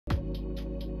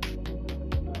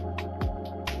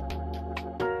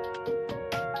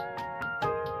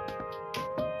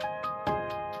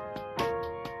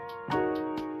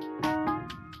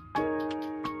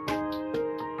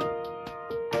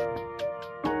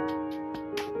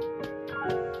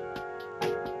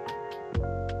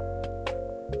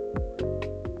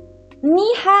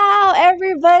Ni hao,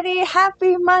 everybody.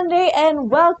 Happy Monday and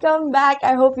welcome back.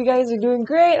 I hope you guys are doing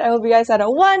great. I hope you guys had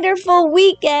a wonderful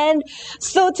weekend.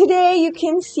 So today you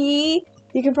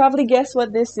can probably guess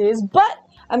what this is, but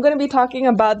I'm going to be talking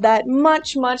about that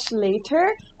much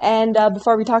later. And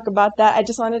before we talk about that, I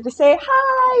just wanted to say,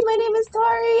 hi, my name is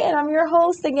Tori and I'm your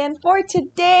host again for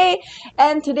today.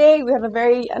 And today we have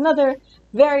another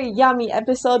very yummy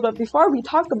episode. But before we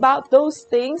talk about those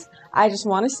things, I just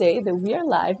want to say that we are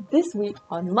live this week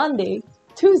on Monday,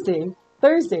 Tuesday,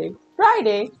 Thursday,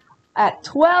 Friday at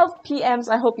 12 p.m.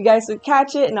 So I hope you guys will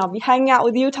catch it, and I'll be hanging out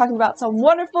with you talking about some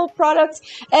wonderful products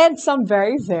and some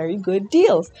very good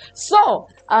deals. So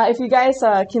if you guys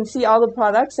can see all the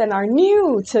products and are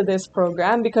new to this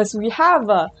program, because we have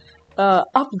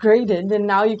upgraded and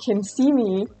now you can see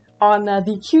me on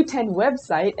the Q10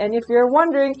 website. And if you're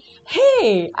wondering,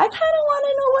 hey, I kind of want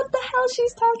to know what the hell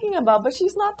she's talking about, but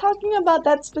she's not talking about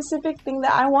that specific thing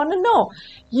that I want to know,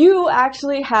 you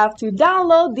actually have to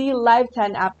download the Live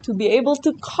 10 app to be able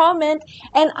to comment,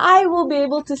 and I will be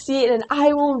able to see it and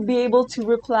I will be able to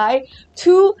reply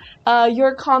to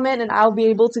your comment, and I'll be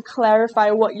able to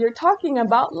clarify what you're talking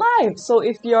about live. So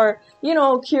if you're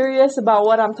curious about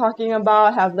what I'm talking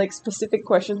about, have like specific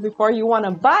questions before you want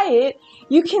to buy it,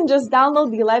 you can just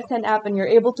download the Live 10 app and you're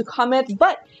able to comment.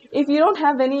 But if you don't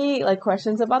have any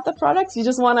questions about the products, you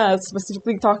just want to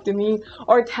specifically talk to me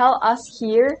or tell us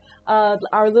here,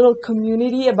 our little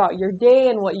community, about your day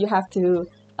and what you have to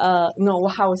know,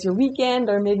 how was your weekend,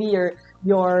 or maybe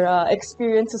your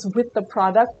experiences with the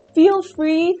product, feel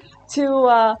free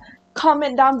to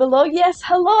comment down below. Yes,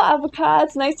 hello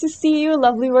avocados, nice to see you,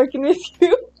 lovely working with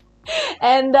you.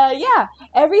 And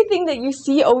everything that you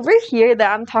see over here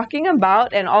that I'm talking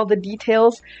about, and all the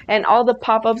details and all the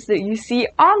pop-ups that you see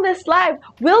on this live,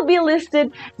 will be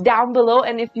listed down below.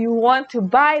 And if you want to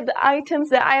buy the items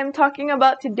that I am talking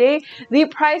about today, the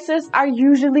prices are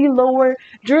usually lower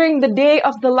during the day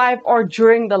of the live or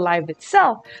during the live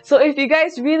itself. So if you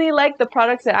guys really like the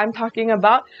products that I'm talking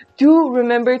about, do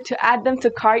remember to add them to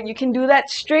cart. You can do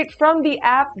that straight from the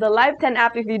app, the Live 10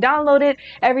 app. If you download it,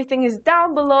 everything is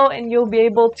down below and you'll be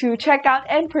able to check out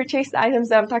and purchase the items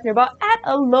that I'm talking about at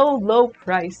a low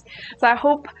price. So I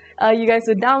hope you guys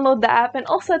would download the app, and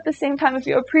also at the same time, if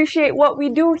you appreciate what we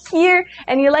do here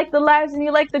and you like the lives and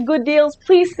you like the good deals,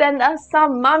 please send us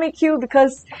some Mommy Q,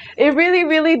 because it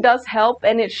really does help,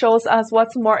 and it shows us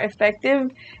what's more effective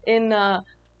in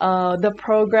the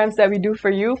programs that we do for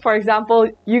you. For example,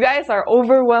 you guys are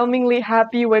overwhelmingly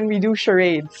happy when we do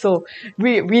charades. So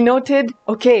we noted,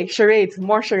 okay, charades,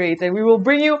 more charades, and we will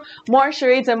bring you more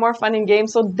charades and more fun and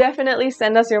games. So definitely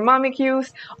send us your Mommy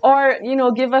Qs, or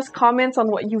give us comments on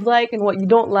what you like and what you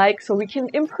don't like, so we can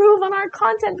improve on our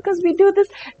content, because we do this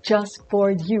just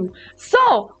for you.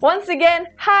 So once again,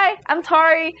 hi, I'm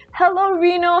Tari. Hello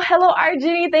Reno. Hello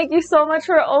Arjuni. Thank you so much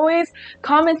for always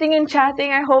commenting and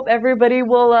chatting. I hope everybody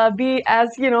will be as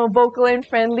vocal and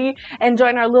friendly and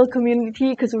join our little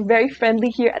community, because we're very friendly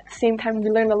here. At the same time, we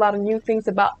learn a lot of new things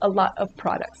about a lot of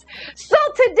products. So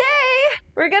today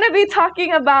we're gonna be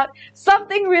talking about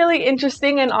something really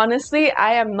interesting, and honestly,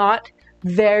 I am not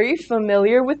very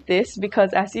familiar with this,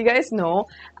 because as you guys know,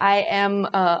 I am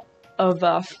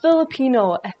of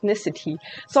Filipino ethnicity,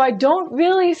 so I don't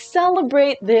really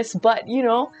celebrate this, but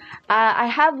I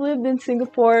have lived in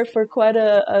Singapore for quite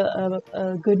a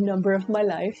good number of my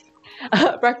life.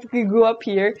 Practically grew up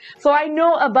here, so I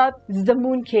know about the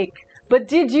mooncake. But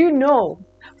did you know,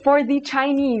 for the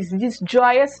Chinese, this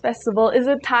joyous festival is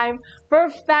a time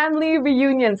for family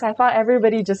reunions? I thought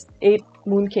everybody just ate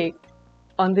mooncake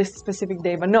on this specific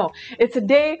day, but no, it's a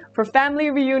day for family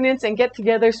reunions and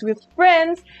get-togethers with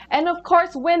friends. And of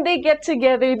course, when they get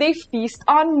together, they feast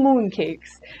on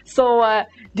mooncakes. So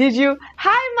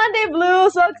hi Monday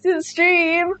Blues, welcome to the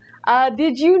stream.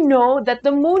 Did you know that the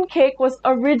mooncake was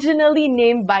originally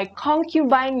named by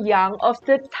concubine Yang of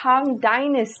the Tang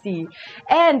Dynasty?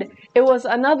 And it was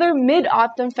another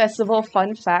mid-autumn festival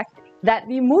fun fact, that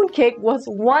the mooncake was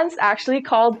once actually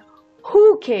called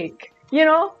Hoo Cake.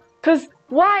 Because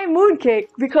why mooncake?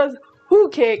 Because Hoo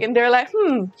Cake, and they're like,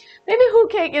 maybe Hoo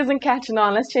Cake isn't catching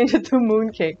on, let's change it to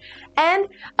mooncake. And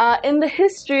in the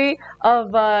history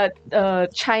of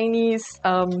Chinese,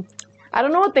 I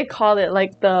don't know what they call it,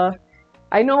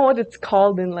 I know what it's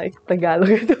called in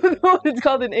Tagalog, I don't know what it's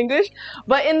called in English,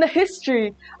 but in the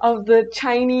history of the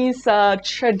Chinese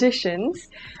traditions,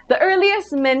 the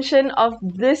earliest mention of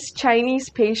this Chinese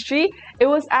pastry, it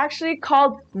was actually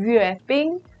called Yue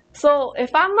Bing. So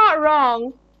if I'm not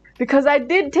wrong, because I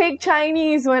did take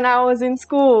Chinese when I was in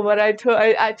school, but I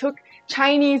took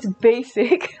Chinese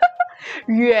basic.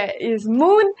 Yue is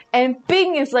moon and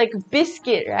ping is like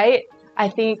biscuit, right? I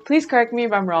think, please correct me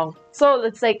if I'm wrong. So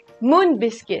it's like moon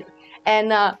biscuit.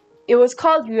 And it was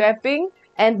called Yue Ping.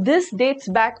 And this dates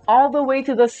back all the way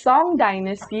to the Song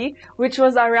Dynasty, which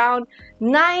was around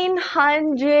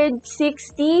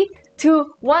 960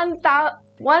 to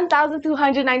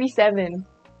 1297.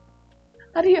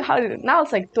 Now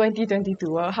it's like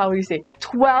 2022, how would you say?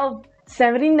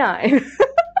 1279.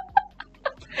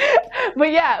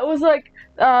 But yeah, it was like,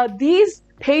 these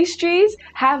pastries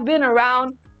have been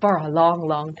around for a long,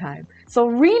 long time. So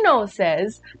Reno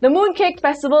says, the Mooncake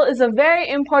Festival is a very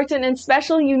important and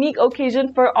special, unique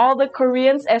occasion for all the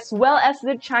Koreans as well as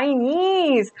the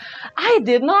Chinese. I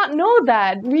did not know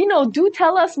that. Reno, do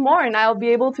tell us more and I'll be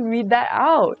able to read that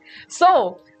out.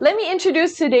 So, let me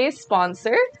introduce today's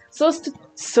sponsor.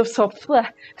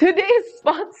 Today's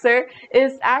sponsor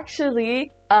is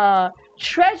actually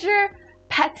Treasure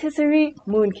Patisserie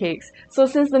Mooncakes. So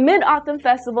since the Mid-Autumn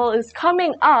Festival is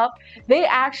coming up, they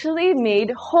actually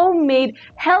made homemade,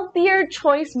 healthier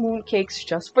choice mooncakes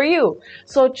just for you.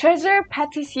 So Treasure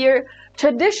Patisserie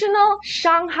traditional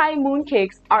Shanghai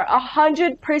mooncakes are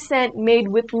 100% made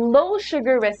with low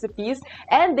sugar recipes,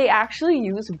 and they actually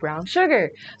use brown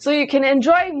sugar. So you can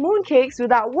enjoy mooncakes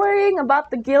without worrying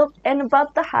about the guilt and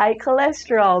about the high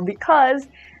cholesterol, because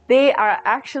they are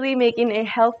actually making a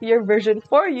healthier version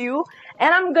for you.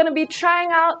 And I'm gonna be trying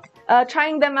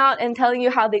them out and telling you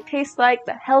how they taste like,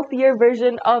 the healthier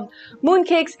version of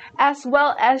mooncakes, as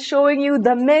well as showing you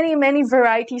the many, many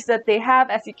varieties that they have.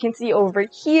 As you can see over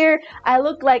here, I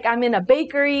look like I'm in a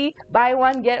bakery. Buy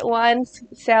one, get one,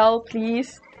 sell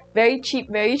please. Very cheap,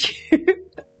 very cheap.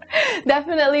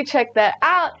 Definitely check that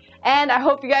out. And I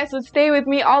hope you guys would stay with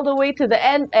me all the way to the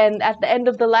end. And at the end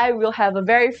of the live, we'll have a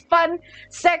very fun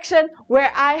section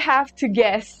where I have to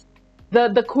guess.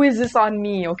 The quiz is on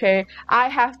me, okay? I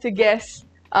have to guess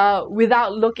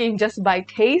without looking, just by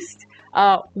taste,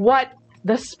 what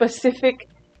the specific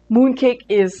mooncake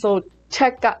is. So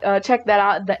check that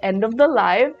out at the end of the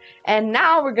live. And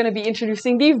now we're gonna be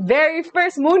introducing the very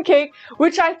first mooncake,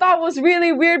 which I thought was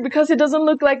really weird because it doesn't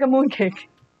look like a mooncake.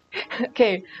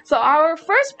 Okay, so our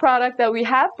first product that we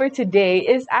have for today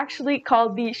is actually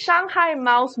called the Shanghai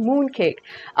Mouse Mooncake.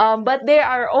 But there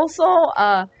are also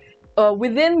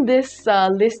within this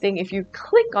listing, if you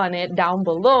click on it down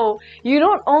below, you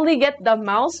don't only get the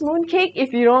mouse mooncake.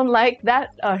 If you don't like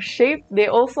that shape, they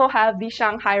also have the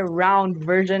Shanghai round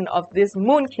version of this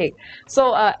mooncake.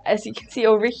 So as you can see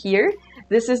over here,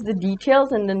 this is the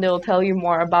details, and then they'll tell you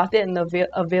more about it and the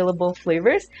available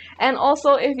flavors. And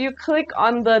also, if you click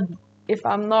on the, if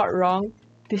I'm not wrong,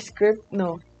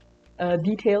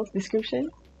 details, description,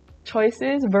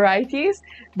 choices, varieties,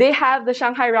 they have the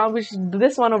Shanghai round, which is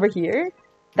this one over here.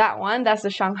 That one, that's the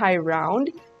Shanghai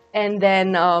round. And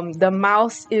then the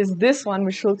mouse is this one,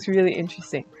 which looks really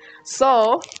interesting.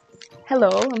 So, hello,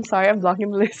 I'm sorry, I'm blocking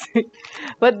the listing.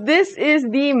 But this is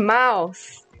the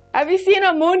mouse. Have you seen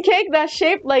a mooncake that's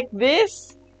shaped like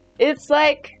this? It's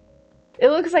like, it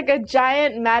looks like a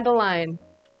giant Madeleine.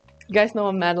 You guys know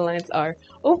what Madeleines are.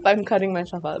 Oh, I'm cutting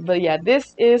myself out. But yeah,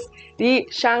 this is the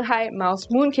Shanghai Mouse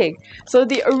Mooncake. So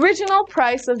the original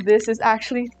price of this is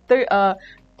actually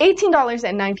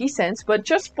 $18.90. But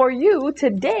just for you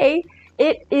today,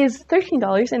 it is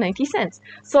 $13.90.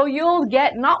 So you'll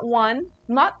get not one,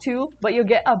 not two, but you'll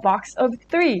get a box of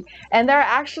 3. And there are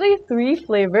actually 3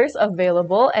 flavors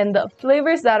available. And the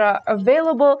flavors that are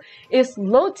available is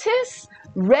Lotus,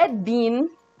 Red Bean,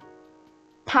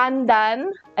 Pandan,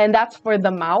 and that's for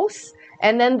the mouse.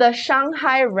 And then the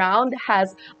Shanghai round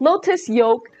has Lotus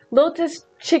Yolk, Lotus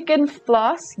Chicken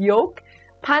Floss Yolk,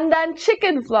 Pandan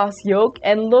Chicken Floss Yolk,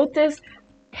 and Lotus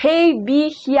Hey Bi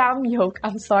Hiam Yolk.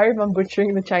 I'm sorry if I'm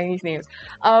butchering the Chinese names.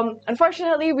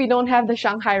 Unfortunately, we don't have the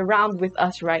Shanghai round with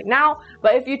us right now,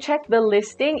 but if you check the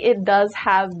listing, it does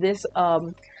have this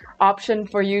option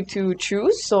for you to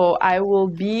choose. So I will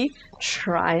be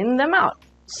trying them out.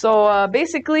 So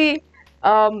basically,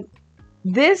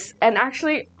 this and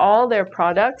actually all their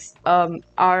products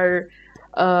are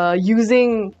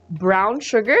using brown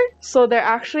sugar, so they're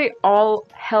actually all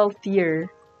healthier.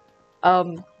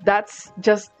 That's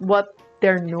just what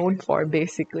they're known for,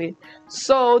 basically.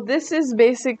 So this is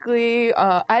basically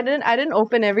I didn't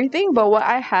open everything, but what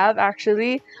I have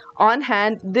actually on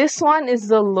hand, this one is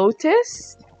the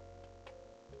Lotus.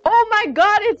 Oh my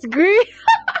god, it's green.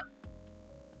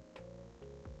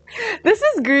 This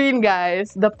is green,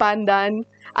 guys. The Pandan.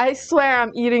 I swear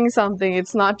I'm eating something.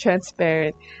 It's not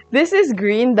transparent. This is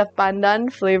green, the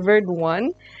Pandan flavored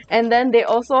one. And then they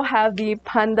also have the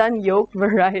Pandan Yolk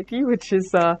variety, which is,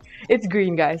 it's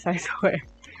green, guys, I swear.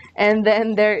 and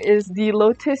then there is the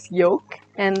Lotus Yolk,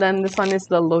 and then this one is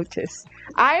the Lotus.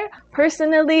 I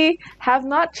personally have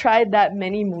not tried that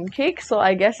many mooncakes, so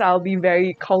I guess I'll be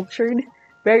very cultured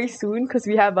very soon because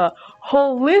we have a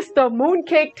whole list of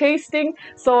mooncake tasting,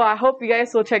 so I hope you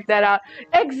guys will check that out.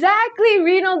 Exactly,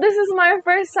 Reno, this is my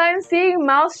first time seeing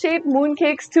mouse-shaped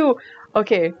mooncakes too.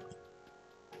 Okay,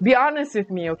 be honest with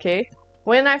me, okay?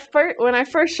 When I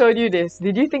first showed you this,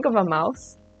 did you think of a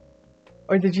mouse?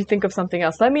 Or did you think of something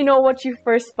else? Let me know what you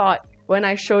first thought when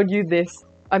I showed you this.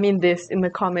 I mean this in the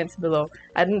comments below.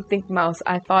 I didn't think mouse.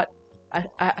 I thought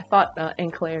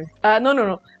Enclair.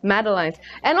 No, Madeline's.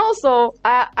 And also,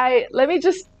 let me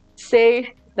just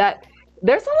say that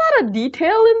there's a lot of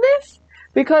detail in this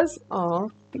because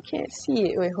you can't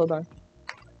see it. Wait, hold on.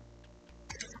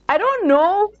 I don't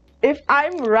know if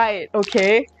I'm right,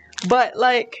 okay? But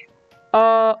like,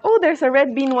 oh, there's a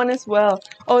red bean one as well.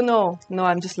 Oh no,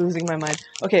 I'm just losing my mind.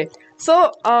 Okay,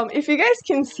 so if you guys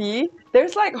can see,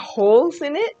 there's like holes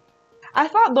in it. I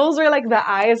thought those were like the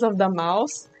eyes of the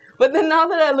mouse. But then now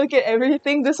that I look at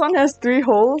everything, this one has 3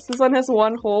 holes, this one has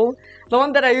 1 hole, the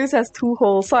one that I use has 2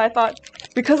 holes. So I thought,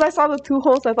 because I saw the 2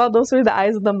 holes, I thought those were the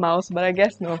eyes of the mouse, but I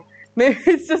guess no. Maybe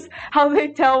it's just how they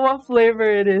tell what flavor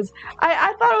it is.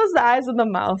 I thought it was the eyes of the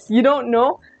mouse. You don't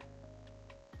know?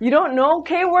 You don't know?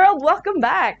 K-World, welcome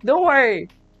back. Don't worry.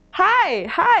 Hi,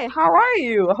 how are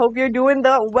you? I hope you're doing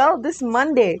well this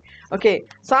Monday. Okay,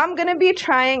 so I'm gonna be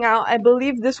trying out, I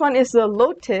believe this one is the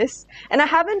Lotus, and I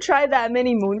haven't tried that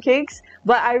many mooncakes,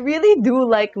 but I really do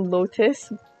like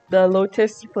Lotus, the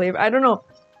Lotus flavor. I don't know,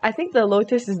 I think the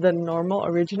Lotus is the normal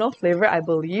original flavor, I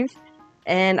believe,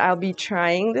 and I'll be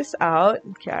trying this out.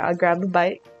 Okay, I'll grab a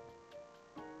bite.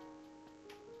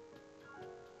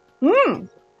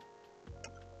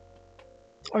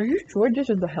 Are you sure this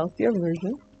is the healthier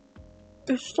version?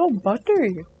 It's so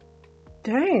buttery.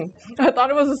 Dang. I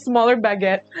thought it was a smaller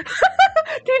baguette.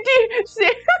 Did you see?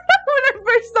 When I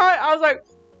first saw it, I was like,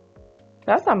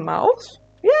 that's a mouse?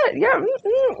 Yeah, I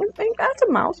think that's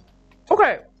a mouse.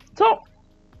 Okay, so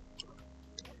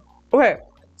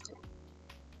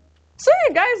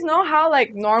you guys know how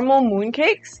like normal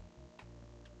mooncakes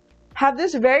have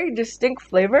this very distinct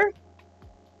flavor?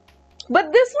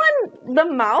 But this one, the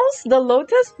mouse, the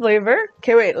Lotus flavor.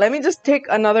 Okay, wait, let me just take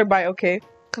another bite, okay?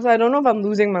 Because I don't know if I'm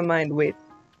losing my mind. Wait.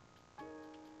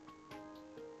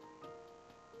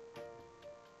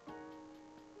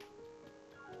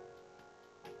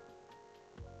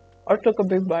 I took a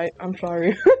big bite. I'm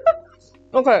sorry.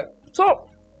 Okay, so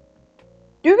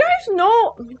you guys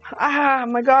know,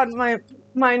 my god,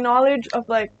 my knowledge of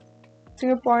like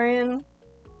Singaporean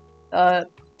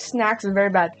snacks is very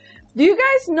bad. Do you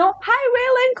guys know? Hi,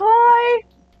 Waylon Koi!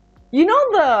 You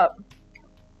know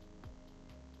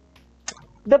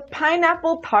the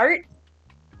pineapple tart?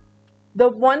 The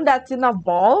one that's in a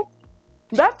ball?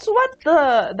 That's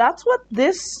what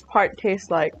this part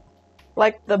tastes like.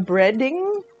 Like the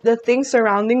breading, the thing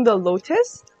surrounding the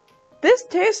Lotus. This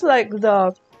tastes like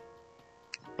the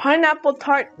pineapple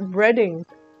tart breading.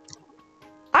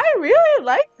 I really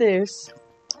like this.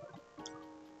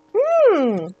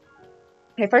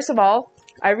 Okay, first of all,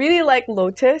 I really like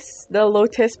Lotus, the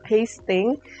Lotus paste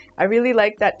thing. I really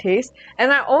like that taste.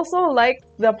 And I also like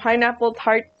the pineapple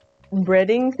tart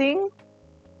breading thing.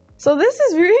 So this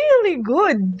is really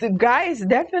good. Guys,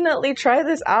 definitely try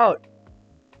this out.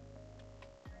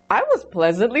 I was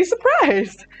pleasantly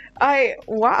surprised.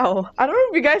 Wow. I don't know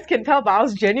if you guys can tell, but I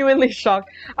was genuinely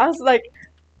shocked. I was like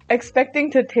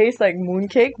expecting to taste like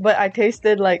mooncake, but I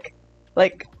tasted like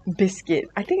biscuit.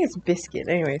 I think it's biscuit.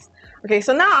 Anyways. Okay,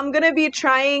 so now I'm gonna be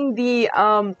trying the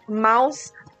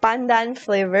mouse pandan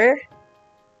flavor.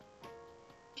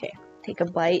 Okay, take a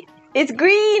bite. It's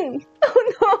green!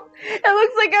 Oh no! It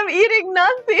looks like I'm eating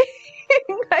nothing!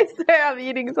 I swear I'm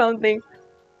eating something.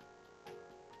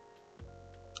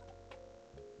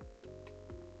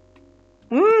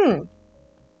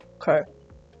 Okay.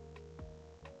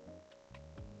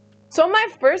 So my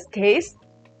first taste,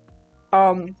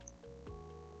 I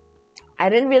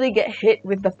didn't really get hit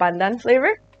with the pandan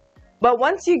flavor, but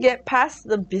once you get past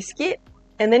the biscuit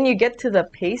and then you get to the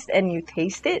paste and you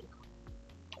taste it,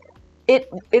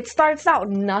 it starts out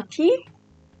nutty,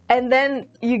 and then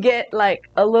you get like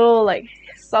a little like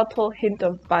subtle hint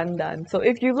of pandan. So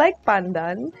if you like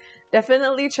pandan,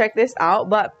 definitely check this out.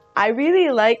 But I really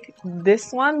like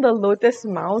this one, the Lotus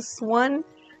Mouse one.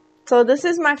 So this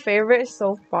is my favorite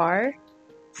so far.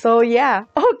 So yeah.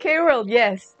 Okay, world,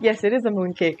 yes, it is a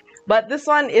mooncake. But this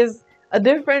one is a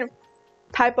different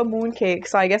type of mooncake,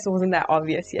 so I guess it wasn't that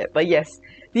obvious yet. But yes,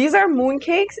 these are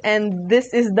mooncakes, and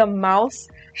this is the mouse,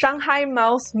 Shanghai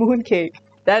mouse mooncake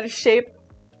that is shaped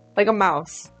like a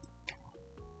mouse.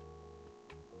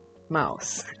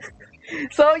 mouse.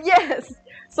 So yes,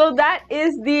 so that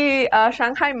is the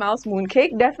Shanghai mouse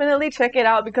mooncake. Definitely check it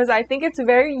out because I think it's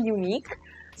very unique.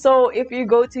 So if you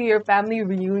go to your family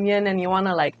reunion and you want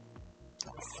to like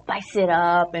spice it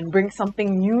up and bring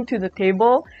something new to the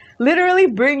table, literally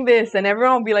bring this and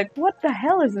everyone will be like, what the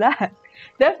hell is that?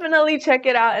 Definitely check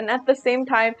it out. And at the same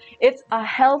time, it's a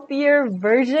healthier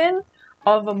version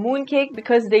of a mooncake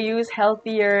because they use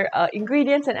healthier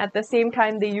ingredients, and at the same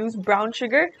time they use brown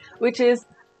sugar, which is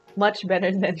much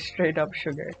better than straight up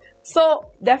sugar.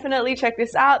 So definitely check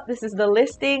this out. This is the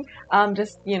listing.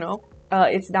 Just, you know,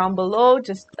 it's down below.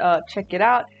 Just check it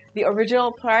out. The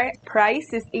original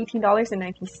price is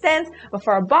 $18.90, but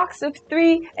for a box of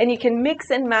 3, and you can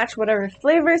mix and match whatever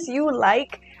flavors you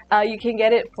like, you can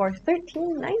get it for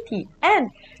 $13.90. And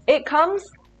it comes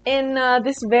in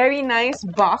this very nice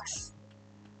box.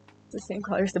 It's the same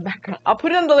color as the background. I'll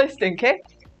put it on the listing, okay?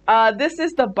 This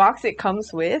is the box it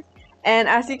comes with. And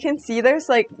as you can see, there's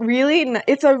like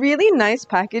it's a really nice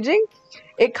packaging.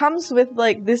 It comes with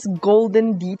like this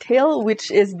golden detail, which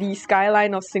is the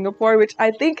skyline of Singapore, which I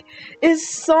think is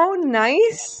so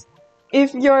nice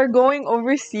if you're going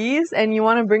overseas and you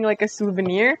want to bring like a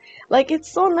souvenir. Like,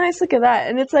 it's so nice, look at that.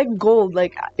 And it's like gold,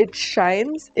 like it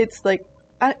shines. It's like,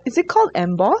 is it called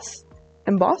emboss?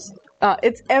 Embossed?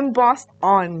 It's embossed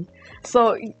on.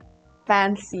 So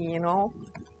fancy, you know?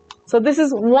 So this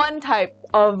is one type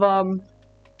of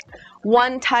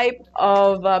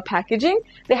packaging.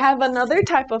 They have another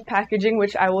type of packaging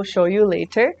which I will show you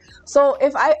later. So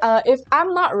if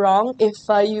I'm not wrong, if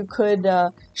you could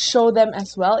show them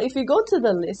as well. If you go to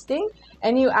the listing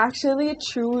and you actually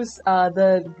choose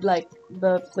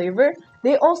the flavor,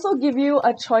 they also give you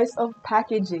a choice of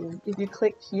packaging if you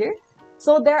click here.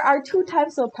 So there are 2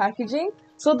 types of packaging.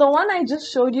 So the one I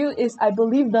just showed you is, I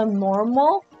believe, the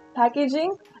normal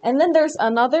packaging, and then there's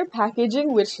another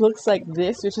packaging which looks like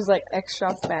this, which is like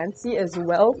extra fancy as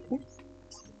well.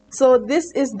 So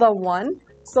this is the one.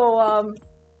 So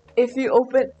if you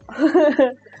open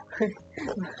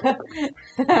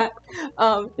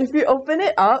if you open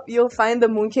it up, you'll find the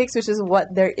mooncakes, which is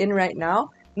what they're in right now,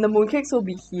 and the mooncakes will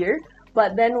be here.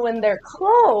 But then when they're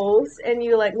closed and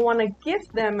you like want to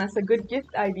gift them as a good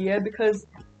gift idea, because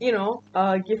you know,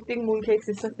 gifting mooncakes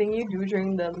is a thing you do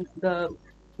during the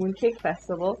Mooncake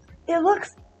Festival, it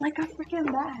looks like a freaking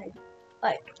bag.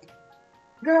 Like,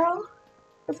 girl,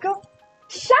 let's go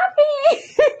shopping!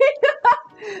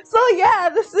 So yeah,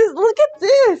 look at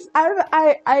this.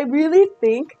 I really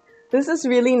think this is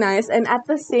really nice, and at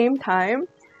the same time,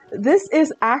 this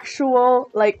is actual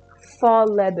like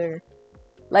faux leather.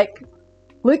 Like,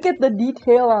 look at the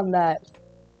detail on that.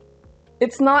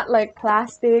 It's not like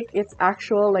plastic, it's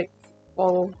actual like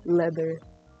faux leather.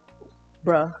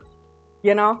 Bruh.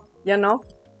 You know,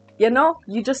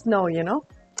 you just know, you know.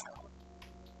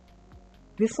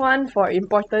 This one for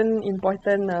important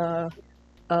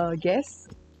guests.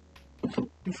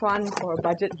 This one for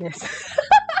budget guests.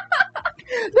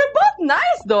 They're both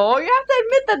nice though. You have to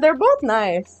admit that they're both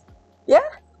nice. Yeah.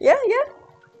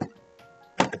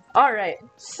 Alright,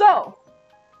 so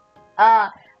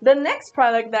the next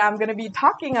product that I'm gonna be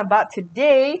talking about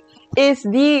today is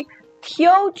the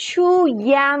Teochew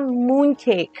yam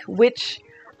mooncake, which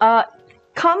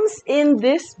comes in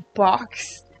this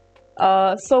box.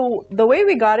 So the way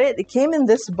we got it, it came in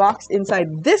this box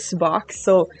inside this box.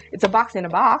 So it's a box in a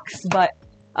box, but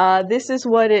this is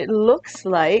what it looks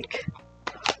like.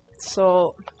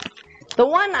 So the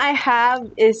one I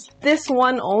have is this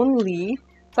one only.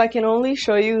 So I can only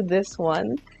show you this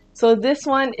one. So this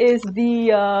one is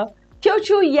the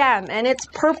Teochew yam, and it's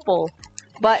purple.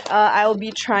 But I will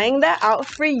be trying that out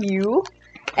for you.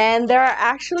 And there are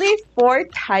actually 4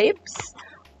 types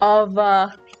of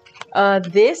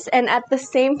this. And at the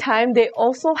same time, they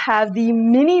also have the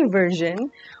mini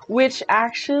version, which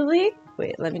actually...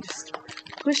 Wait, let me just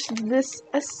push this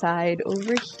aside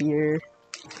over here.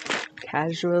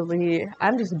 Casually.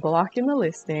 I'm just blocking the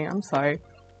listing. I'm sorry.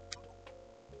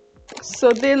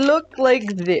 So they look like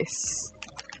this.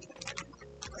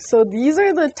 So these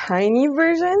are the tiny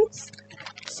versions.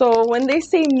 So when they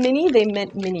say mini, they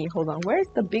meant mini. Hold on, where's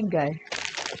the big guy?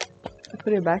 I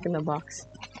put it back in the box.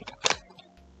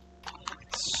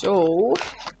 So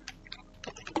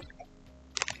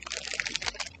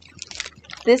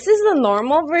this is the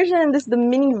normal version and this is the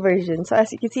mini version. So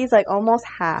as you can see, it's like almost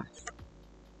half.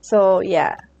 So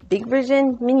yeah, big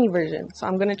version, mini version. So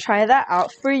I'm gonna try that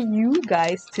out for you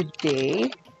guys today.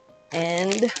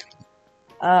 And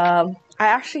I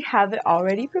actually have it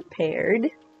already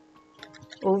prepared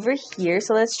over here.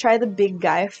 So let's try the big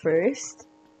guy first.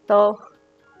 So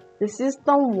This is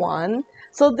the one.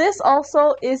 So this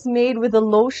also is made with a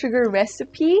low sugar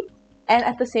recipe, and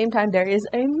at the same time there is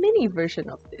a mini version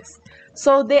of this.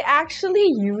 So they actually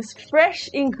use fresh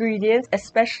ingredients,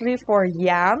 especially for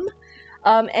yam.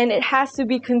 And it has to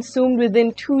be consumed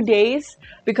within 2 days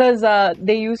because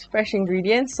they use fresh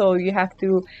ingredients, so you have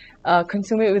to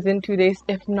consume it within 2 days.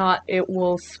 If not, it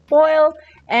will spoil,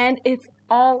 and it's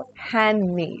all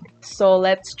handmade. So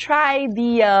let's try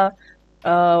the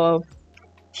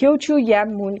Teochew yam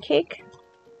mooncake.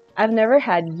 I've never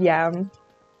had yam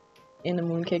in a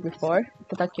mooncake before.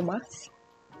 Itadakimasu.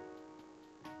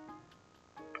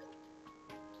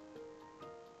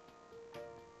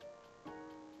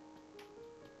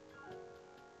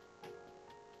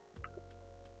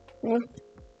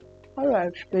 How do I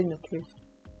explain the taste?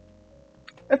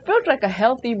 It feels like a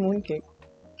healthy mooncake.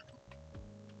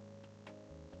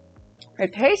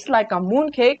 It tastes like a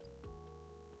mooncake,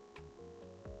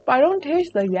 but I don't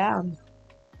taste the yam.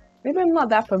 Maybe I'm not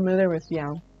that familiar with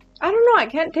yam. I don't know, I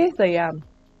can't taste the yam.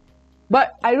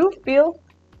 But I do feel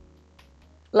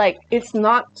like it's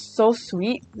not so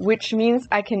sweet, which means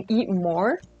I can eat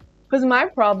more. Because my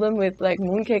problem with like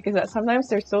mooncake is that sometimes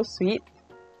they're so sweet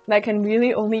and I can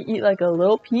really only eat like a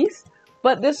little piece.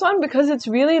 But this one, because it's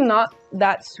really not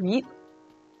that sweet,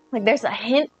 like there's a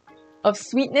hint of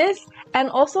sweetness, and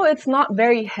also it's not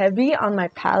very heavy on my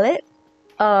palate,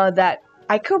 that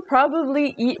I could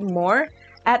probably eat more.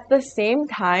 At the same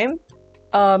time,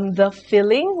 the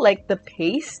filling, like the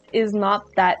paste, is not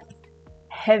that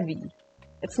heavy.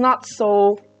 It's not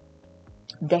so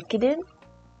decadent.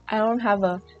 I don't have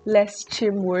a less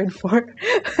chim word for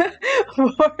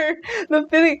for the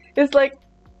filling. It's like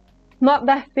not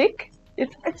that thick.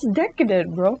 It's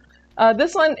decadent, bro.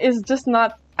 This one is just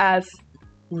not as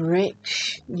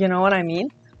rich. You know what I mean?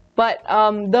 But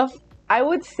I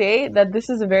would say that this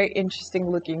is a very interesting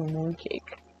looking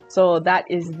mooncake. So that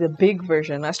is the big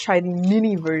version. Let's try the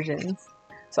mini versions.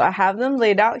 So I have them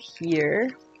laid out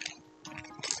here.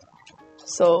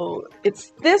 So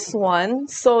it's this one.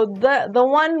 So the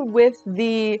one with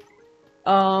the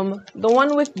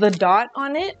dot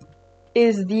on it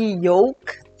is the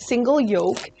yolk, single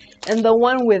yolk, and the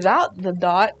one without the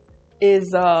dot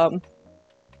is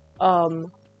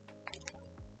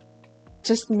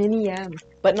just mini yam,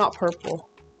 but not purple.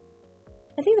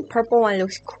 I think the purple one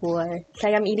looks cooler. It's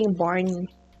like I'm eating Barney.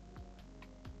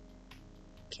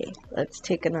 Okay, let's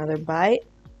take another bite.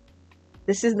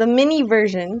 This is the mini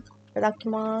version.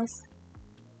 Itadakimasu.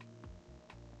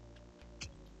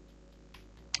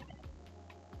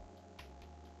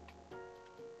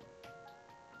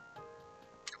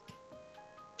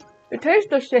 It tastes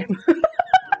the same.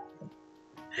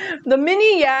 The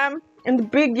mini yam and the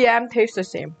big yam taste the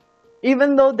same,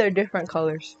 even though they're different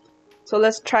colors. So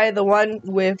let's try the one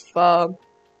with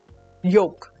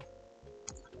yolk.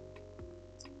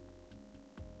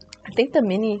 I think the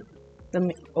mini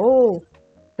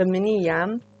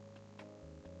yam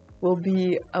will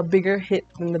be a bigger hit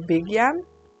than the big yam,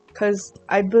 because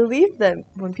I believe that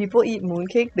when people eat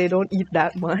mooncake, they don't eat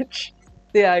that much.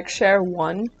 They like share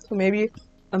one, so maybe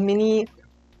a mini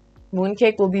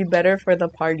mooncake will be better for the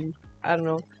party. I don't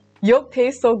know. Yolk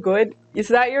tastes so good. Is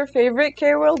that your favorite,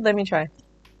 K-World? Let me try.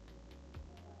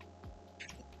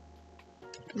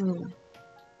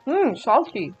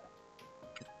 Salty.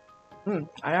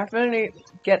 I definitely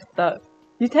get the...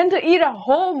 You tend to eat a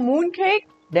whole mooncake?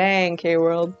 Dang,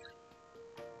 K-World.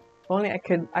 If only I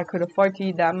could afford to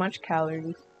eat that much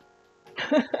calories.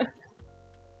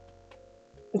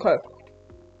 Okay.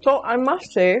 So I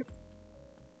must say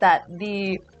that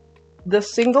the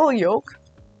single yolk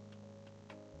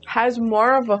has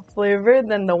more of a flavor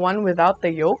than the one without the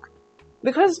yolk,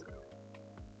 because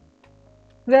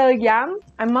the yam,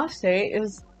 I must say,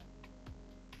 is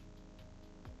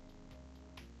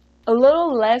a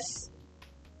little less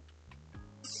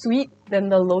sweet than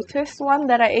the Lotus one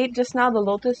that I ate just now, the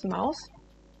Lotus mouse.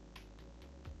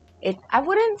 I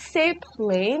wouldn't say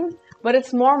plain, but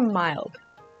it's more mild.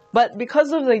 But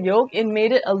because of the yolk, it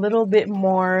made it a little bit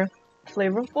more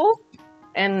flavorful.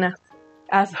 And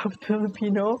as a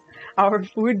Filipino, our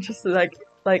food just like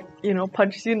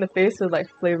punches you in the face with like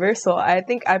flavor. So I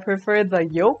think I prefer the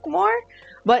yolk more.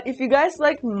 But if you guys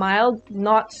like mild,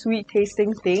 not sweet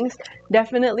tasting things,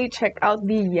 definitely check out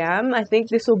the yam. I think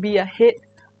this will be a hit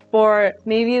for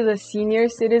maybe the senior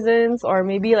citizens, or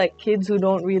maybe like kids who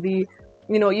don't really,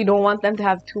 you don't want them to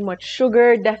have too much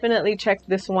sugar. Definitely check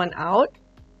this one out.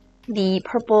 The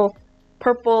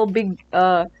purple big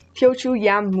Teochew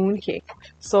yam mooncake.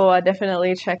 So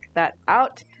definitely check that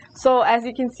out. So as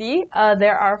you can see,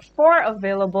 there are 4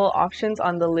 available options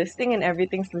on the listing and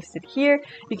everything's listed here.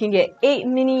 You can get 8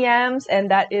 mini yams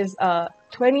and that is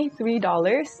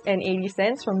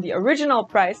 $23.80 from the original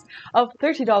price of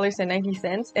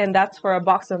 $30.90, and that's for a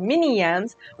box of mini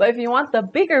yams. But if you want the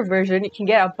bigger version, you can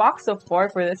get a box of 4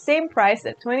 for the same price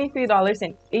at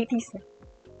 $23.80.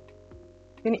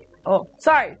 Oh,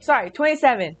 sorry,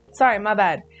 27. Sorry, my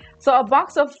bad. So a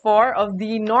box of 4 of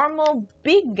the normal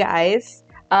big guys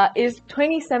is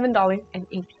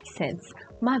 $27.80.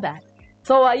 My bad.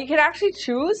 So you can actually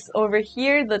choose over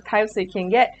here the types that you can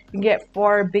get. You can get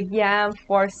 4 big yam,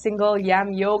 4 single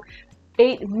yam yolk,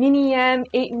 8 mini yam,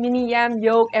 8 mini yam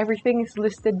yolk. Everything is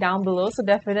listed down below, so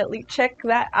definitely check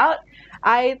that out.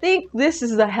 I think this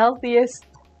is the healthiest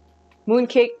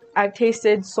mooncake I've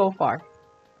tasted so far.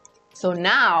 So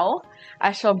now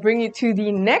I shall bring you to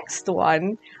the next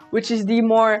one, which is the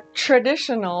more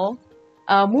traditional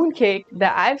mooncake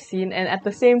that I've seen, and at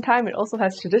the same time it also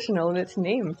has traditional in its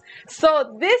name.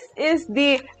 So this is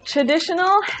the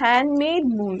traditional handmade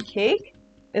mooncake.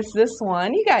 It's this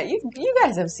one. You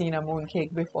guys have seen a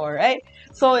mooncake before, right?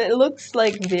 So it looks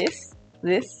like this.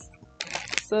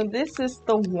 So this is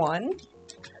the one.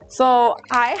 So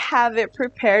I have it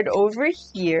prepared over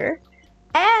here.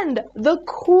 And the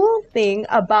cool thing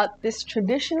about this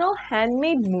traditional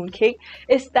handmade mooncake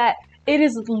is that it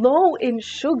is low in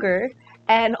sugar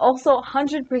and also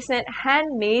 100%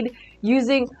 handmade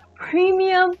using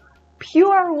premium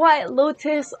pure white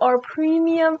lotus or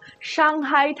premium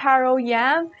Shanghai taro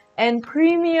yam and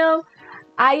premium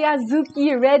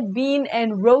ayazuki red bean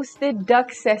and roasted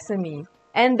duck sesame.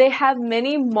 And they have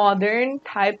many modern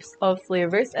types of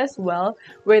flavors as well,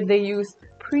 where they use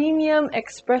premium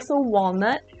espresso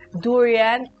walnut,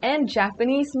 durian, and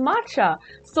Japanese matcha.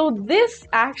 So this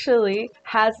actually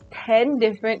has 10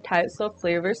 different types of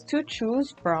flavors to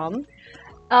choose from.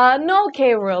 No,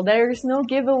 K-World, there is no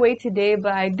giveaway today,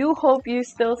 but I do hope you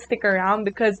still stick around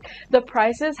because the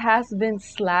prices has been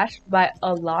slashed by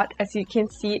a lot. As you can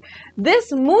see,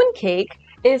 this mooncake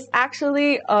is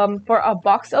actually for a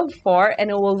box of 4, and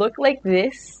it will look like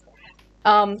this.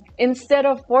 Instead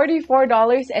of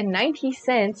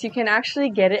 $44.90, you can actually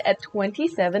get it at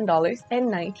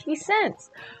 $27.90.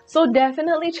 So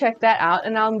definitely check that out,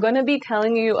 and I'm going to be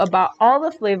telling you about all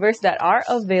the flavors that are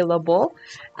available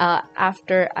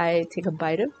after I take a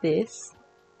bite of this.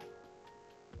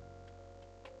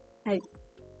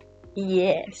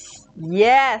 Yes,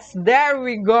 there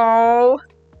we go.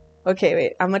 Okay,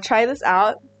 wait, I'm gonna try this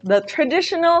out. The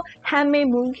traditional handmade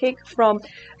mooncake from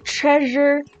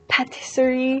Treasure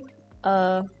Patisserie,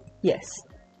 yes,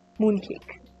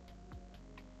 mooncake.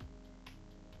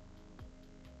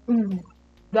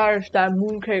 That is that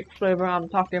mooncake flavor I'm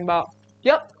talking about.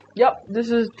 Yep,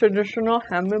 this is traditional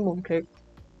handmade mooncake.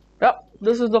 Yep,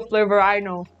 this is the flavor I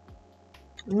know.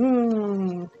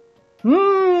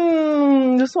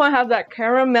 This one has that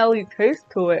caramelly taste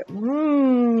to it.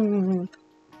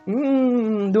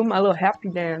 Do my little happy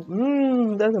dance.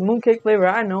 That's a mooncake flavor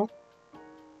I know.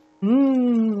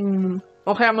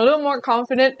 Okay, I'm a little more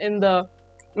confident in the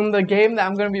game that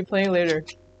I'm gonna be playing later.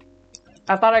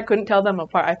 I thought I couldn't tell them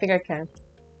apart. I think I can.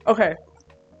 Okay.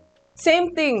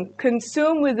 Same thing.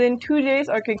 Consume within 2 days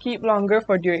or can keep longer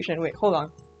for duration. Wait, hold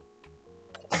on.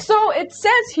 So it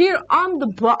says here on the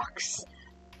box,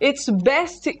 it's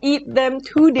best to eat them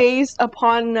 2 days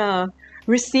upon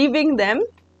receiving them.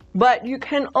 But you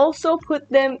can also put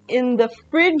them in the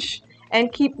fridge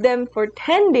and keep them for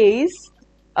 10 days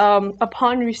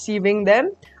upon receiving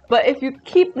them. But if you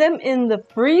keep them in the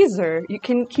freezer, you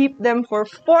can keep them for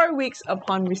 4 weeks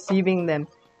upon receiving them.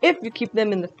 If you keep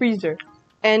them in the freezer.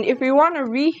 And if you want to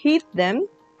reheat them,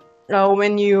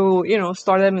 when you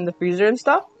store them in the freezer and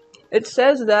stuff, it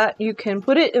says that you can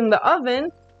put it in the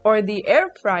oven or the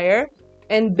air fryer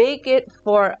and bake it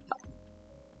for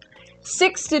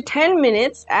 6 to 10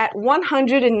 minutes at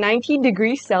 190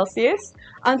 degrees Celsius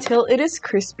until it is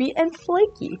crispy and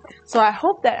flaky. So I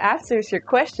hope that answers your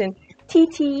question,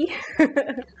 TT.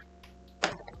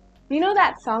 You know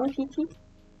that song, TT?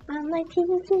 I'm like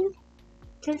TT,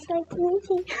 just like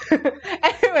TT.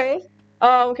 Anyway,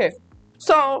 okay.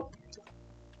 So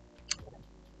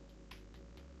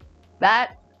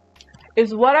that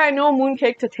is what I know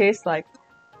mooncake to taste like.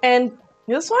 And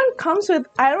this one comes with,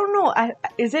 I don't know,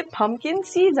 is it pumpkin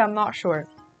seeds? I'm not sure.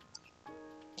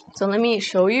 So let me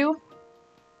show you.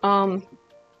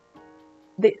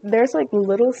 There's like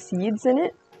little seeds in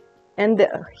it, and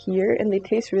here, and they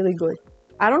taste really good.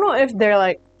 I don't know if they're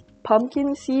like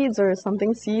pumpkin seeds or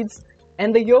something seeds,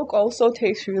 and the yolk also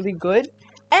tastes really good.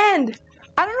 And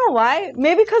I don't know why.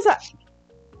 Maybe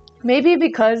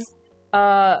because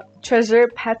Treasure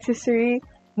Patisserie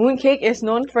Mooncake is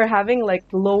known for having like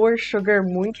lower sugar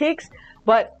mooncakes,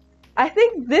 but I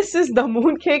think this is the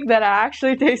mooncake that I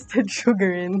actually tasted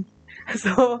sugar in.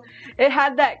 So it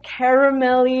had that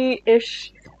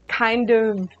caramelly-ish kind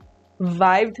of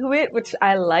vibe to it, which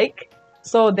I like.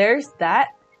 So there's that.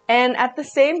 And at the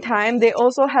same time, they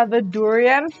also have a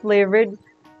durian flavored.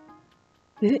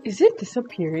 Is it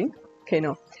disappearing? Okay,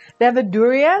 no. They have a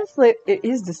durian flavor. It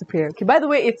is disappearing. Okay, by the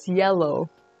way, it's yellow.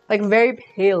 Like very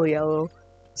pale yellow.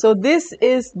 So this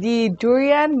is the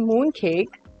durian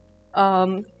mooncake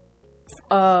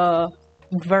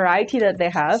variety that they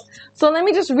have. So let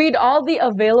me just read all the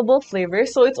available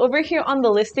flavors. So it's over here on the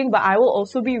listing, but I will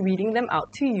also be reading them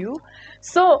out to you.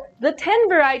 So the 10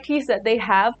 varieties that they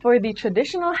have for the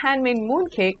traditional handmade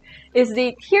mooncake is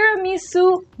the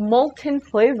tiramisu molten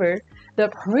flavor, the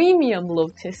premium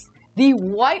lotus, the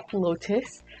white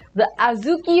lotus, the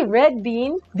azuki red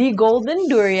bean, the golden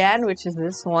durian, which is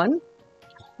this one,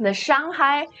 the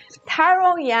Shanghai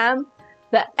taro yam,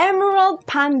 the emerald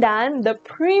pandan, the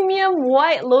premium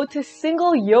white lotus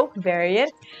single yolk variant,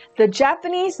 the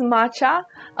Japanese matcha,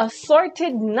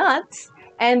 assorted nuts,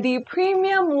 and the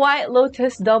premium white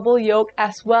lotus double yolk,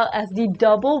 as well as the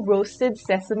double roasted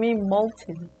sesame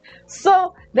molten.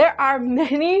 So there are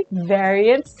many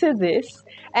variants to this,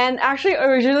 and actually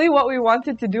originally what we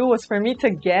wanted to do was for me to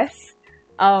guess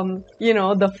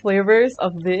the flavors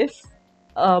of this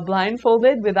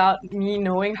blindfolded without me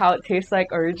knowing how it tastes like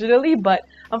originally, but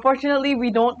unfortunately we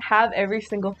don't have every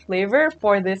single flavor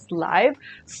for this live,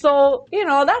 so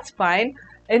that's fine.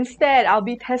 Instead, I'll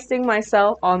be testing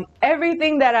myself on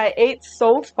everything that I ate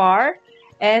so far,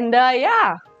 and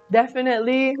yeah,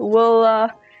 definitely will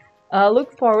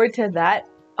look forward to that.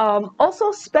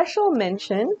 Also, special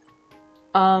mention,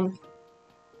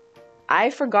 I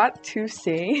forgot to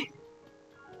say,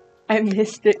 I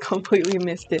missed it, completely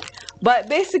missed it. But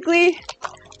basically,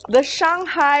 the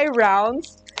Shanghai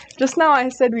rounds, just now I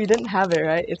said we didn't have it,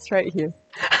 right? It's right here.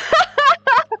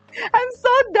 I'm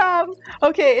so dumb.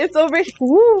 Okay, it's over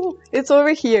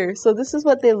here. So this is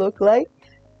what they look like.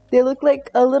 They look like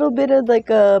a little bit of like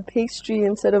a pastry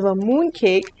instead of a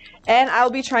mooncake. And I'll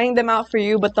be trying them out for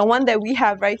you. But the one that we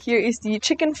have right here is the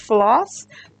chicken floss,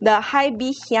 the hai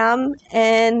bi hiam,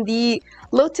 and the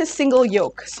lotus single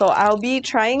yolk. So I'll be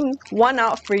trying one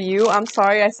out for you. I'm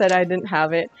sorry I said I didn't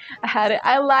have it. I had it.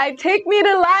 I lied. Take me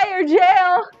to liar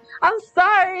jail. I'm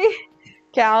sorry.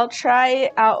 Okay, I'll try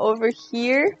it out over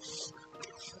here.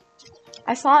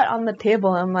 I saw it on the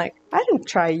table. I'm like, I didn't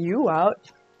try you out.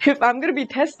 If I'm gonna be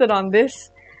tested on this,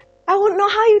 I wouldn't know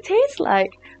how you taste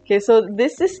like. Okay, so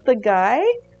this is the guy,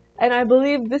 and I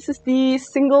believe this is the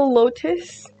single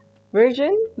lotus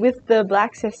version with the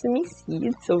black sesame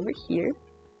seeds over here.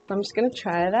 So I'm just gonna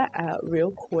try that out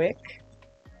real quick.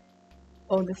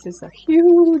 Oh, this is a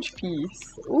huge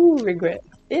piece. Ooh, regret.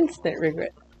 Instant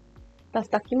regret.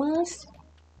 Itadakimasu.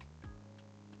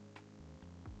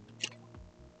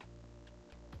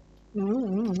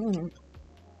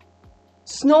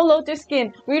 Snow lotus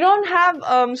skin. We don't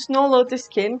have snow lotus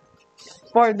skin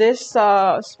for this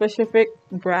specific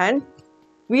brand.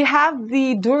 We have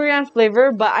the durian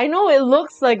flavor, but I know it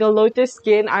looks like a lotus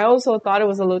skin. I also thought it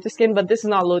was a lotus skin, but this is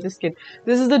not lotus skin.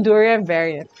 This is the durian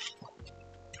variant.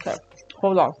 Okay,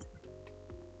 hold on.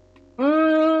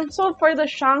 So for the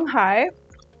Shanghai,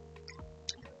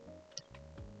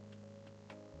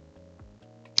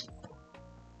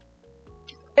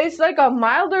 it's like a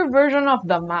milder version of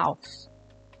the mouse.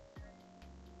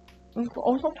 It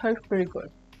also tastes pretty good.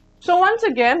 So once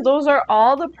again, those are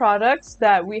all the products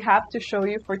that we have to show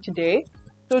you for today.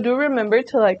 So do remember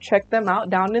to check them out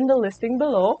down in the listing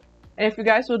below. And if you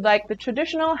guys would like the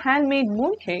traditional handmade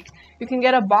mooncake, you can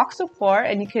get a box of 4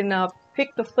 and you can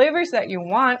pick the flavors that you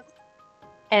want.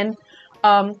 And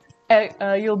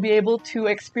you'll be able to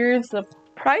experience the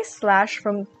price slash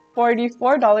from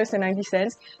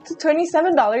 $44.90 to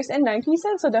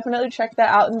 $27.90. So definitely check that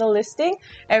out in the listing.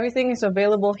 Everything is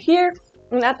available here.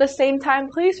 And at the same time,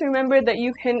 please remember that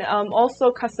you can also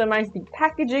customize the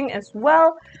packaging as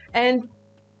well. And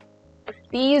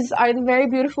these are the very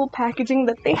beautiful packaging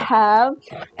that they have.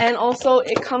 And also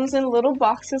it comes in little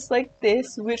boxes like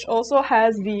this, which also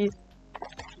has the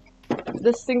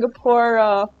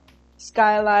Singapore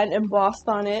skyline embossed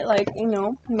on it,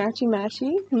 matchy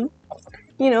matchy.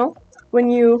 When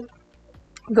you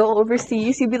go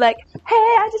overseas, you'd be like, hey,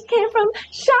 I just came from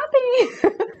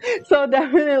shopping. So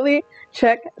definitely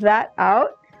check that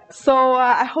out. So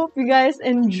I hope you guys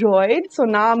enjoyed. So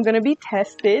now I'm gonna be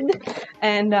tested,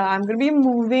 and I'm gonna be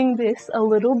moving this a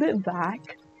little bit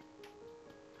back.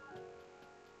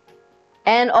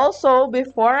 And also,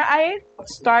 before I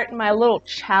start my little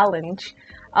challenge,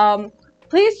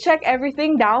 please check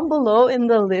everything down below in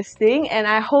the listing. And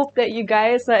I hope that you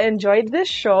guys enjoyed this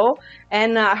show.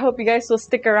 And I hope you guys will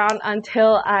stick around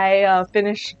until I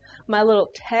finish my little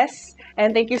test.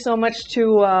 And thank you so much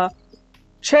to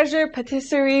Treasure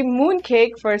Patisserie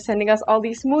Mooncake for sending us all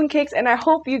these mooncakes. And I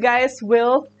hope you guys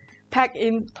will pack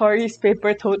in Tori's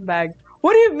paper tote bag.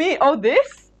 What do you mean? Oh,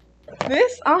 this?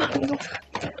 This?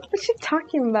 What's she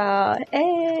talking about?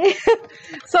 Hey.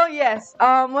 So yes,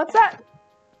 what's that?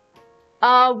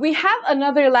 We have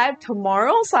another live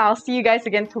tomorrow, so I'll see you guys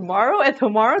again tomorrow. And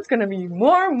tomorrow it's gonna be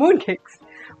more mooncakes.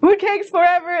 Mooncakes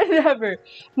forever and ever.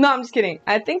 No, I'm just kidding.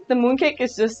 I think the mooncake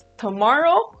is just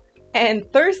tomorrow and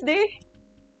Thursday.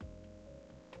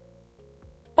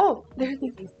 Oh, there's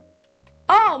these.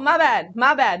 Oh, my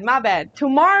bad.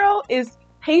 Tomorrow is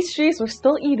pastries. We're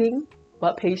still eating,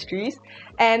 but pastries.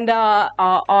 And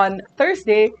on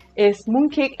Thursday is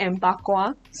mooncake and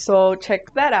bakwa. So check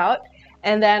that out.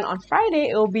 And then on Friday,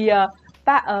 it will be a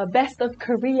best of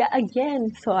Korea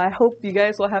again. So I hope you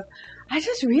guys will have... I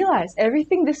just realized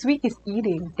everything this week is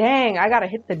eating. Dang, I gotta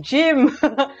hit the gym.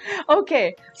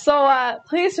 Okay, so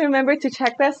please remember to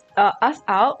check us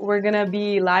out. We're gonna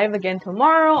be live again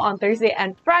tomorrow on Thursday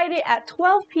and Friday at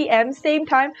 12 p.m. same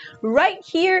time right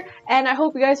here. And I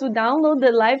hope you guys will download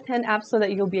the Live 10 app so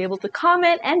that you'll be able to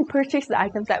comment and purchase the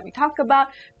items that we talk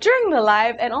about during the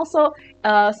live. And also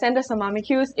send us some mommy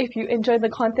cues if you enjoy the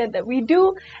content that we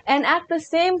do. And at the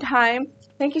same time,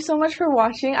 thank you so much for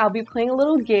watching. I'll be playing a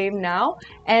little game now.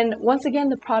 And once again,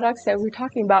 the products that we're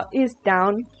talking about is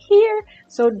down here.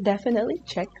 So definitely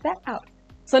check that out.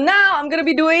 So now I'm going to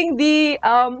be doing the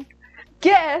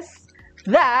Guess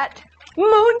That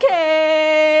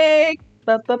Mooncake.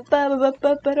 Oh,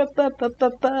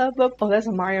 that's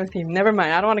a Mario theme. Never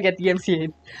mind. I don't want to get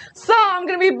DMCA'd. So I'm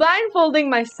going to be blindfolding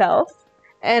myself.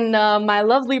 And my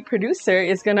lovely producer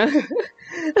is going to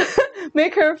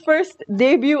make her first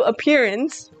debut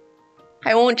appearance.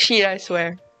 I won't cheat, I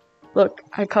swear. Look,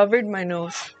 I covered my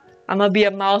nose. I'm gonna be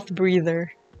a mouth breather.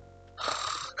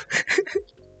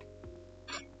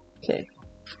 Okay.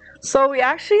 So we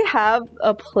actually have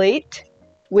a plate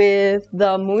with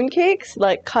the mooncakes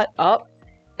like cut up.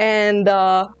 And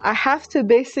I have to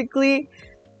basically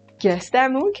guess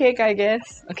that mooncake, I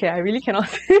guess. Okay, I really cannot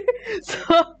say. So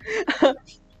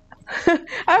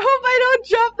I hope I don't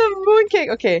drop the mooncake.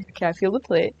 Okay, I feel the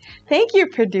plate. Thank you,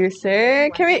 producer.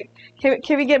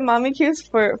 Can we get mommy cues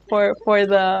for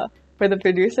the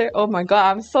producer? Oh my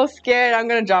god, I'm so scared. I'm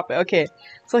gonna drop it. Okay,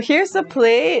 so here's the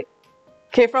plate.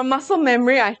 Okay, from muscle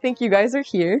memory, I think you guys are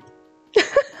here.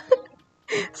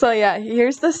 So yeah,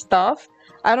 here's the stuff.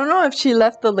 I don't know if she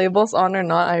left the labels on or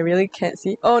not. I really can't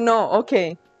see. Oh no.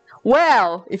 Okay.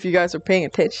 Well, if you guys are paying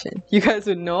attention, you guys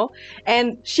would know.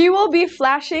 And she will be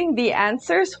flashing the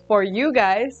answers for you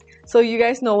guys, so you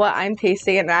guys know what I'm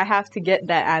tasting and I have to get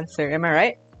that answer. Am I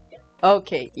right?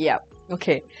 Okay, yeah.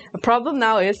 Okay. The problem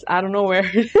now is I don't know where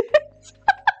it is.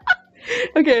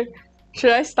 Okay.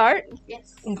 Should I start?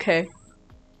 Yes. Okay.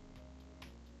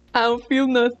 I don't feel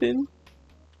nothing.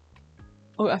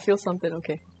 Oh, I feel something.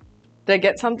 Okay. Did I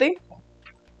get something?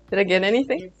 Did I get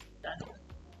anything? It's done.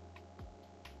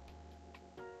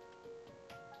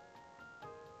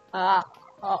 Oh.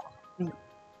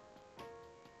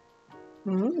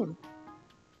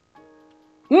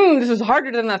 This is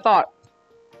harder than I thought.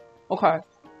 Okay.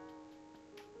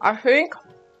 I think...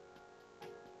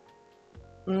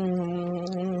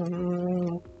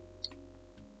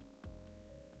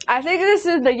 I think this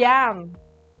is the yam.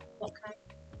 Okay.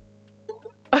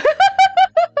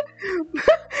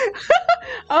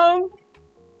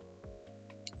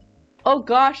 Oh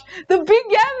gosh, the big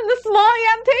yam and the small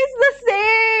yam taste the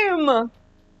same.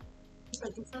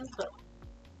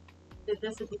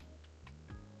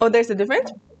 Oh, there's a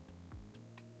difference?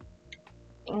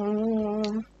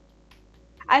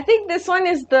 I think this one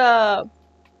is the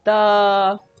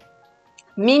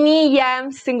mini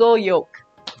yam single yolk.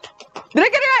 Did I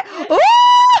get it right?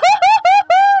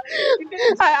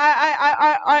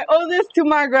 I owe this to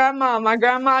my grandma. My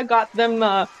grandma got them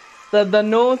the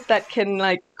nose that can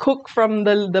like cook from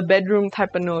the bedroom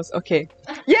type of nose. Okay.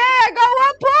 Yeah, I got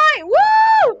 1 point!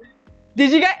 Woo!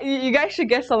 Did you guys should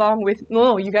guess along with...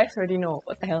 No, you guys already know.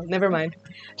 What the hell? Never mind.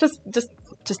 Just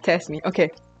test me. Okay.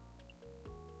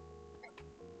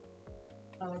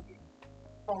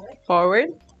 Forward.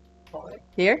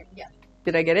 Here? Yeah.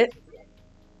 Did I get it?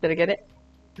 Did I get it?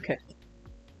 Okay.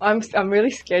 I'm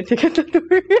really scared to get the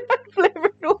durian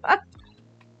flavored one.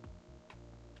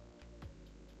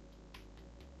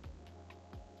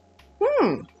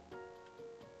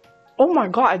 Oh my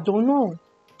god, I don't know.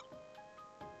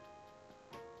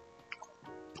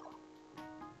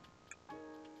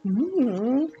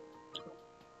 Mm.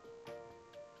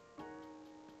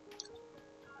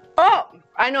 Oh,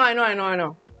 I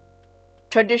know.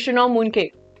 Traditional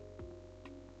mooncake.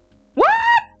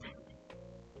 What?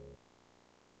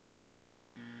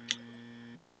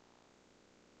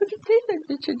 Does it taste like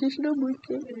the traditional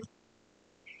mooncake?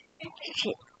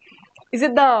 Shit. Is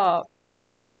it the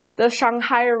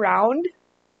Shanghai round?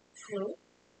 No.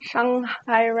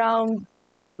 Shanghai round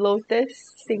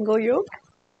Lotus single yolk?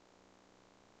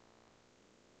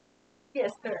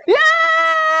 Yes, correct. Yay!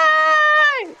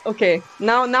 Okay,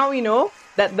 now we know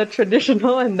that the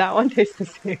traditional and that one taste the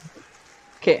same.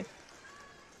 Okay.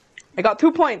 I got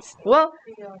 2 points. Well,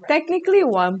 Right. technically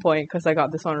 1 point because I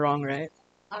got this one wrong, right?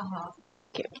 Uh-huh.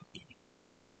 Okay.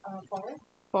 Forward.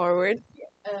 Forward.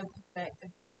 Back.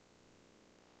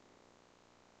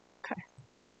 Okay.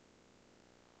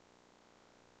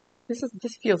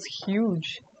 This feels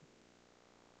huge.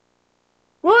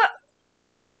 What?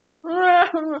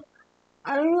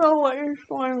 I don't know what this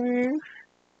one means.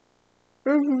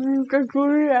 This is the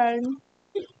Durian.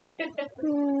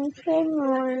 So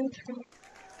nice.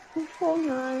 It's so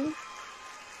nice.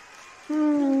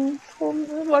 So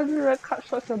nice. Why did I cut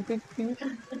such a big piece?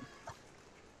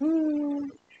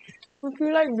 If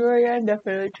you like durian,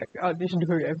 definitely check out this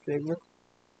durian flavor.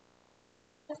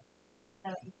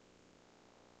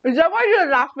 Is that why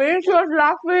you're laughing? She was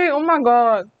laughing. Oh my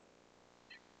god.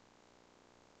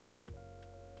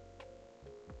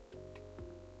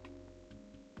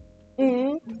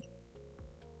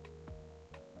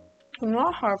 Can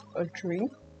I have a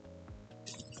drink?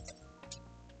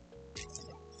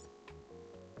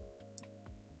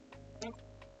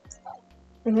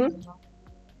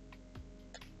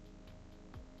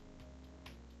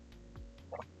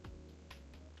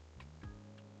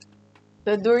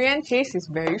 The durian taste is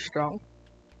very strong.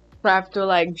 So I have to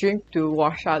like drink to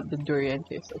wash out the durian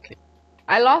taste. Okay.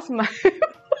 I lost my. I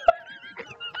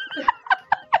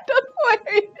don't know where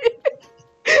it is.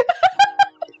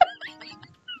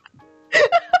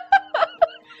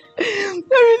 I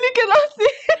really cannot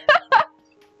see.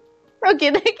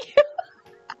 Okay, thank you.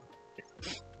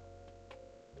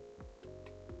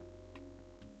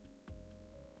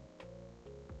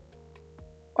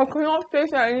 I cannot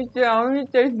taste anything. I only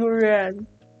taste durian.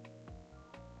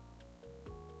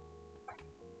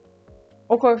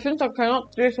 Okay, since I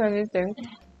cannot taste anything,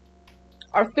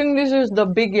 I think this is the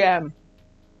big yam.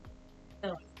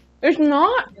 No. It's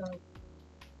not?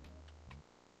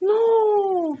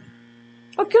 No.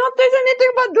 I cannot taste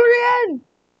anything but durian.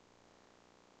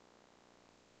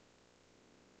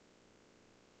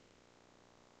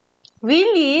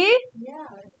 Really? Yeah.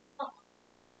 Oh,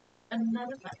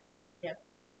 another one. Yep.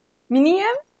 Mini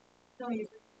yam? No, you.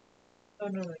 Oh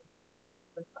no.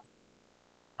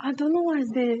 I don't know what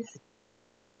is this.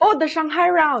 Oh, the Shanghai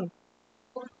round.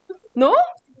 No?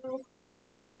 No.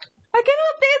 I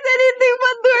cannot taste anything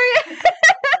but durian.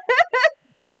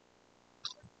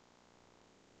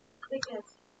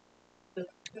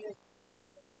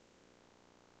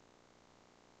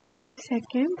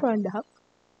 Second product.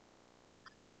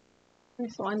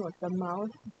 This one was the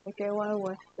mouse. Second one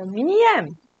was the mini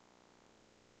yam.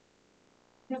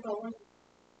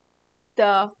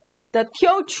 The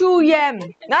Teochew yam.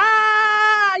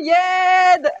 Ah,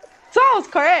 yeah. Sounds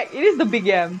correct. It is the big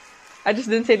yam. I just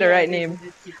didn't say the right name.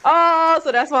 Oh,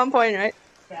 so that's 1 point, right?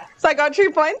 Yeah. So I got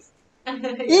 3 points.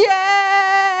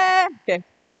 Yeah. Okay.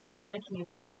 Thank you.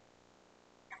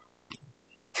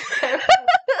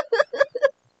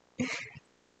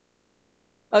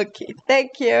 Okay.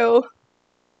 Thank you.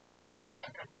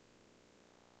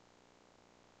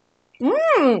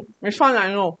 This one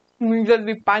I know.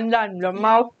 Immediately pandan, the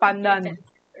mouth pandan.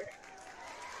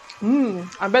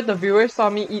 I bet the viewers saw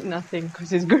me eat nothing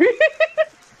because it's green.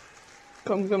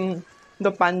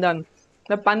 The pandan.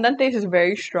 The pandan taste is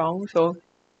very strong, so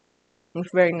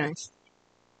it's very nice.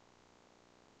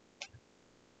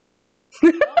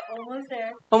 Almost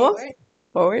there. Almost?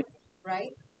 Forward?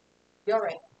 Right. You're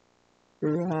right.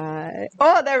 Right.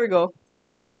 Oh, there we go.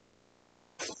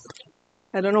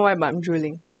 I don't know why, but I'm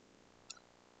drooling.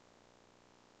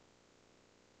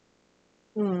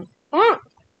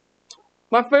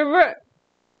 My favorite,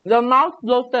 the mouth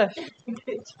lotus.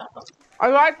 Good job. I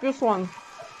like this one.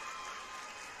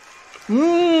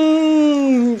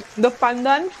 The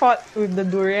pandan fought with the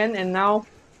durian, and now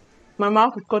my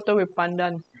mouth is coated with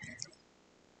pandan.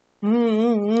 I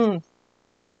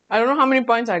don't know how many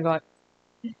points I got.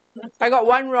 I got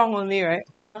 1 wrong only, right?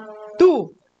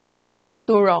 2.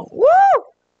 2 wrong. Woo!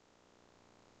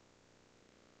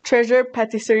 Treasure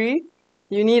patisserie.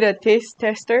 You need a taste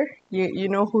tester. You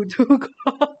know who to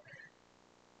call.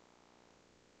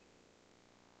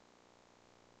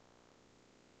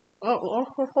 Oh,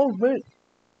 so big.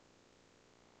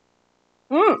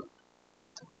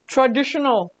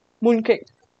 Traditional mooncake.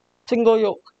 Single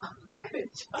yolk. Good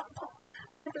job.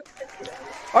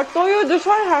 I told you this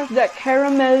one has that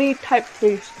caramelly type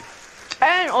taste.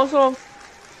 And also,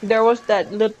 there was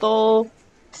that little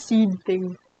seed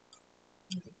thing.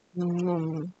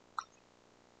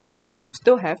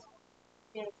 Still have.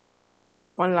 Yes.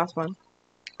 One last one.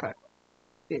 Okay.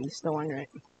 This is the one, right?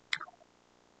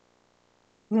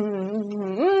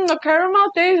 The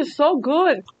caramel taste is so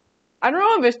good. I don't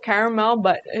know if it's caramel,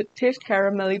 but it tastes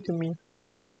caramelly to me.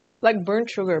 Like burnt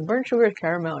sugar. Burnt sugar is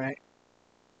caramel, right?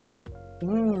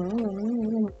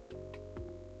 You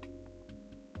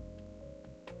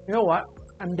know what?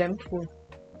 I'm damn full.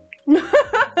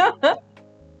 I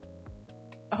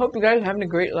hope you guys are having a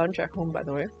great lunch at home, by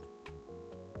the way.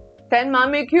 10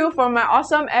 Mommy Q for my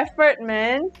awesome effort,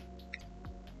 man.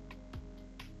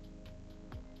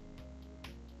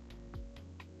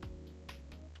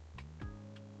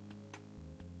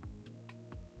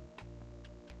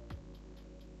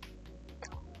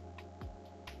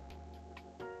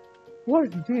 What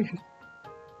is this?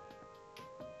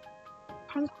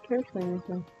 Can't taste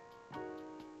anything.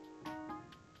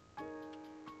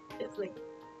 It's like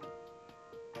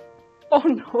Oh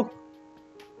no.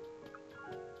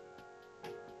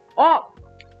 Oh,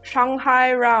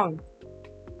 Shanghai round.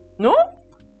 No?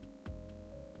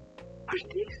 What's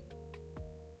this?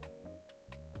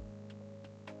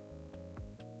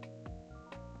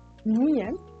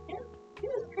 Durian? yeah,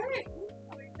 it's correct.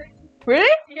 Really?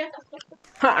 Yeah.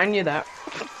 I knew that.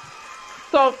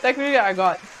 So technically I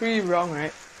got 3 wrong,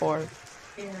 right? 4.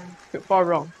 Yeah. 4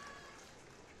 wrong.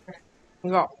 I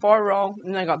got 4 wrong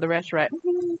and I got the rest right.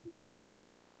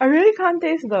 I really can't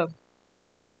taste the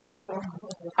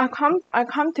I can't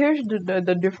taste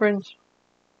the difference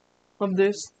of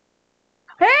this.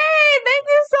 Hey, thank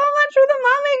you so much for the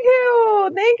Mommy Q!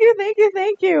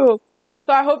 Thank you.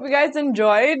 So I hope you guys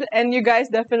enjoyed, and you guys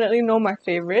definitely know my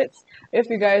favorites. If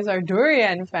you guys are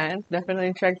durian fans,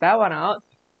 definitely check that one out.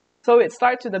 So it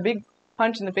starts with a big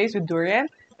punch in the face with durian,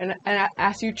 and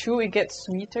as you chew, it gets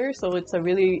sweeter, so it's a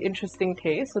really interesting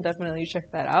taste, so definitely check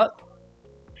that out.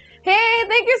 Hey,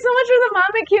 thank you so much for the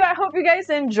Mommy Q. I hope you guys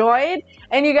enjoyed,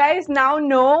 and you guys now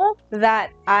know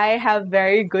that I have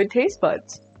very good taste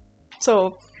buds.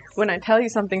 So when I tell you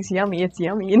something's yummy, it's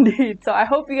yummy indeed. So I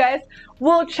hope you guys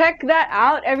will check that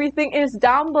out. Everything is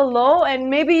down below,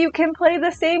 and maybe you can play the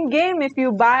same game if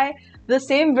you buy the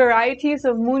same varieties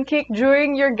of mooncake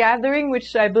during your gathering,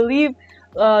 which I believe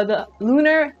the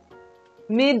Lunar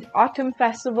Mid-Autumn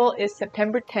Festival is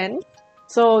September 10th.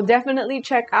 So definitely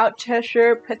check out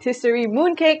Cheshire Patisserie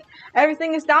Mooncake.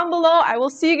 Everything is down below. I will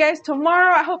see you guys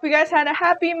tomorrow. I hope you guys had a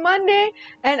happy Monday,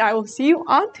 and I will see you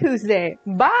on Tuesday.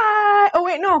 Bye! Oh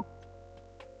wait, no.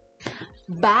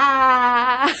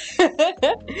 Bye!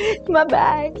 My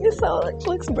bag is so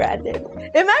looks branded.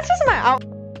 It matches my outfit.